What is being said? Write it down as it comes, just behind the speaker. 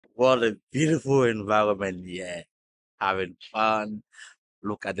What a beautiful environment, yeah. Having fun.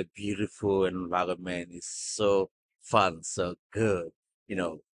 Look at the beautiful environment. It's so fun, so good.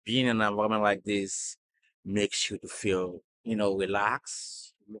 Being in an environment like this makes you to feel,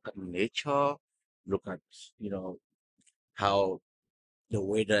 relaxed. Look at nature. Look at, you know, how the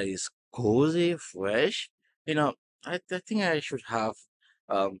weather is cozy, fresh. You know, I think I should have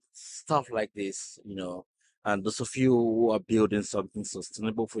stuff like this, and those of you who are building something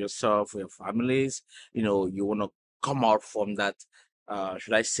sustainable for yourself, for your families, you want to come out from that,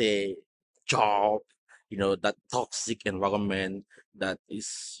 should I say, job, that toxic environment that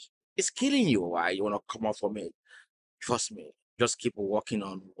is killing you, right? You want to come out from it. Trust me, just keep working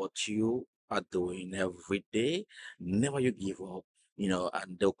on what you are doing every day. Never you give up,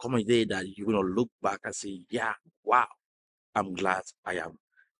 and there'll come a day that you're gonna look back and say, yeah, wow, I'm glad I am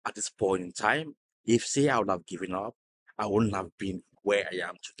at this point in time. If say I would have given up, I wouldn't have been where I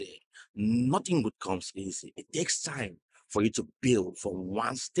am today. Nothing good comes easy. It takes time for you to build from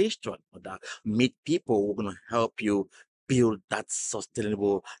one stage to another. Meet people who are gonna help you build that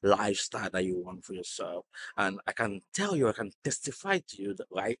sustainable lifestyle that you want for yourself. And I can tell you, I can testify to you that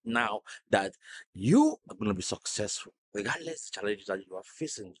right now that you are gonna be successful regardless of the challenges that you are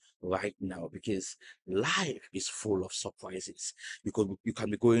facing right now, because life is full of surprises. You can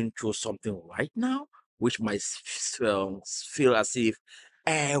be going through something right now which might feel as if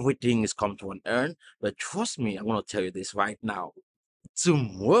everything is come to an end. But trust me, I'm gonna tell you this right now.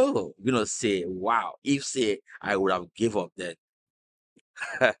 Tomorrow, you're gonna say, "Wow!" If say I would have give up then.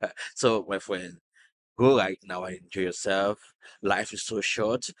 So, my friend, go right now and enjoy yourself. Life is so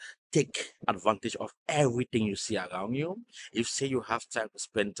short. Take advantage of everything you see around you. If say you have time to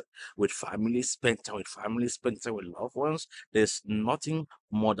spend with family, spend time with family, spend time with loved ones. There's nothing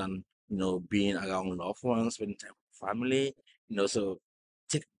more than being around loved ones, spending time with family. So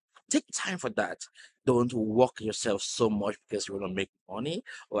take take time for that. Don't work yourself so much because you want to make money,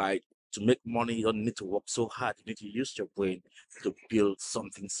 right? To make money, you don't need to work so hard. You need to use your brain to build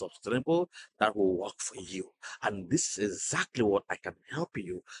something sustainable that will work for you. And this is exactly what I can help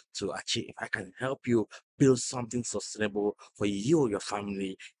you to achieve. I can help you build something sustainable for you, your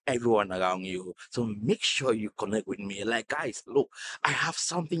family, everyone around you. So make sure you connect with me. Like, guys, look, I have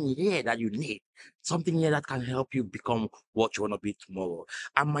something here that you need. Something here that can help you become what you want to be tomorrow.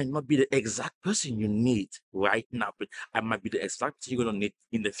 I might not be the exact person you need right now, but I might be the exact person you're gonna need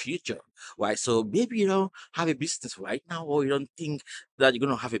in the future. Right. So maybe you don't have a business right now, or you don't think that you're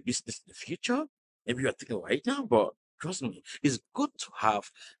gonna have a business in the future. Maybe you're thinking right now, but trust me, it's good to have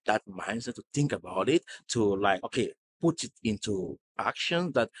that mindset to think about it, to like, okay, put it into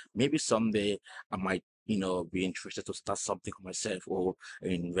action that maybe someday I might, be interested to start something for myself or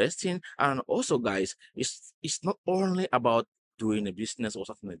investing. And also, guys, it's not only about doing a business or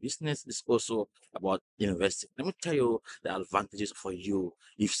starting a business, it's also about investing. Let me tell you the advantages for you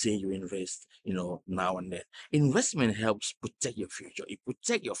if say you invest, now and then. Investment helps protect your future. It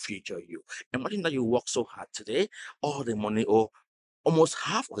protect your future you. Imagine that you work so hard today, all the money or almost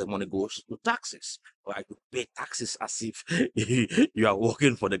half of the money goes to taxes, right? You pay taxes as if you are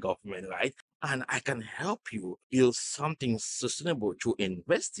working for the government, right? And I can help you build something sustainable through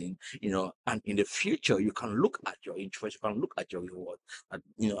investing, and in the future, you can look at your interest, you can look at your reward,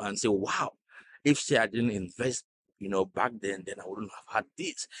 and say, wow, if say I didn't invest, back then I wouldn't have had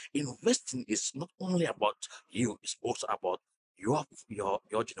this. Investing is not only about you, it's also about your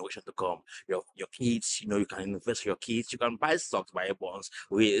generation to come, your kids. You can invest for your kids, you can buy stocks, buy bonds,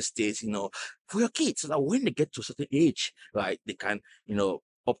 real estate, for your kids, so that when they get to a certain age, right, they can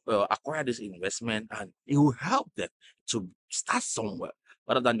acquire this investment, and it will help them to start somewhere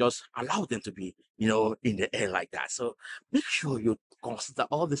rather than just allow them to be in the air like that. So make sure you consider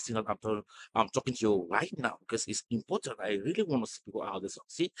all these things that I'm talking to you right now, because it's important. I really want to see people out there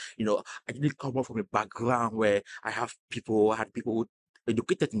succeed. I didn't come up from a background where I had people who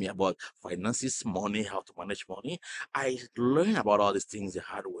educated me about finances, money, how to manage money. I learned about all these things the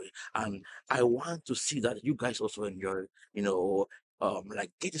hard way, and I want to see that you guys also enjoy, you know, like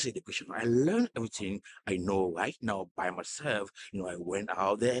get this education. I learned everything I know right now by myself. I went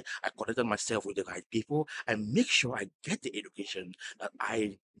out there, I connected myself with the right people, and make sure I get the education that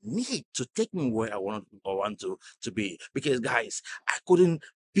I need to take me where I want to be. Because guys, I couldn't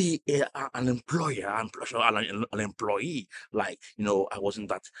be an employer, an employee. Like, I wasn't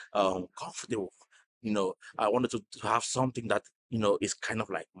that comfortable. I wanted to have something that, is kind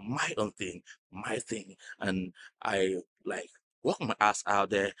of like my own thing, my thing. And I like work my ass out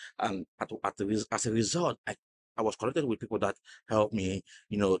there, and as a result, I was connected with people that helped me,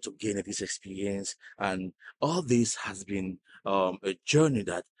 to gain this experience. And all this has been a journey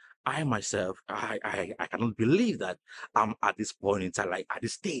that I myself, I cannot believe that I'm at this point in time, like at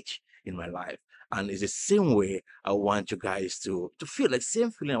this stage in my life. And it's the same way I want you guys to feel, like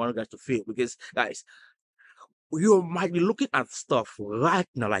same feeling I want you guys to feel. Because guys, you might be looking at stuff right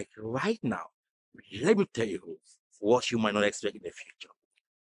now, like right now. Let me tell you what you might not expect in the future.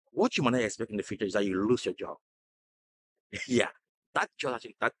 What you might not expect in the future is that you lose your job. Yeah, that job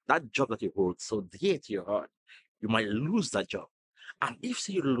that you hold so dear to your heart, you might lose that job. And if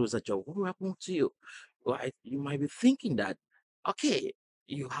say you lose that job, what will happen to you? Right? You might be thinking that, okay,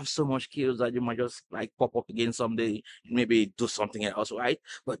 you have so much skills that you might just like pop up again someday, maybe do something else, right?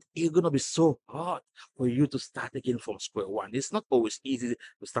 But it's gonna be so hard for you to start again from square one. It's not always easy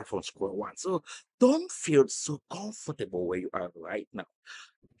to start from square one. So don't feel so comfortable where you are right now.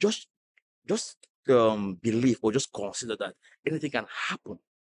 Just just believe or just consider that anything can happen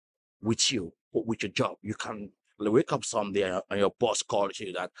with you or with your job. You can wake up someday and your boss calls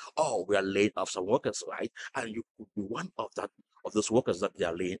you that, oh, we are laying off some workers, right? And you could be one of that of those workers that they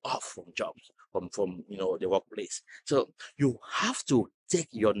are laying off from jobs, from the workplace. So you have to take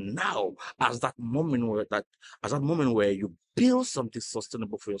your now as that moment where you build something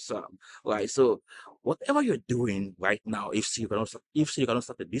sustainable for yourself, right? So whatever you're doing right now, if you cannot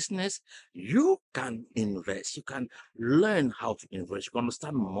start a business, you can invest. You can learn how to invest. You can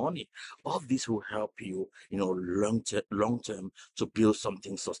understand money. All this will help you, long term to build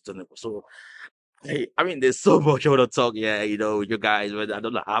something sustainable. So hey, I mean, there's so much I want to talk. Yeah, you guys, but I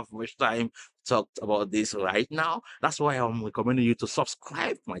don't have much time to talk about this right now. That's why I'm recommending you to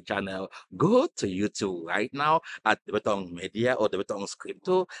subscribe to my channel. Go to YouTube right now at the Betong Media or the Betong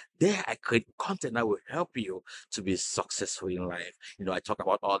Crypto. There, I create content that will help you to be successful in life. I talk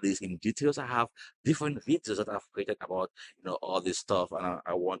about all these in details. I have different videos that I've created about all this stuff, and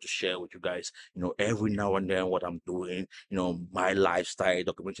I want to share with you guys. Every now and then what I'm doing. My lifestyle,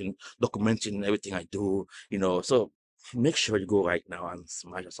 documenting everything I do, So make sure you go right now and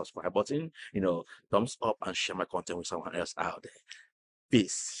smash the subscribe button, thumbs up and share my content with someone else out there.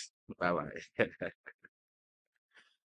 Peace. Bye bye.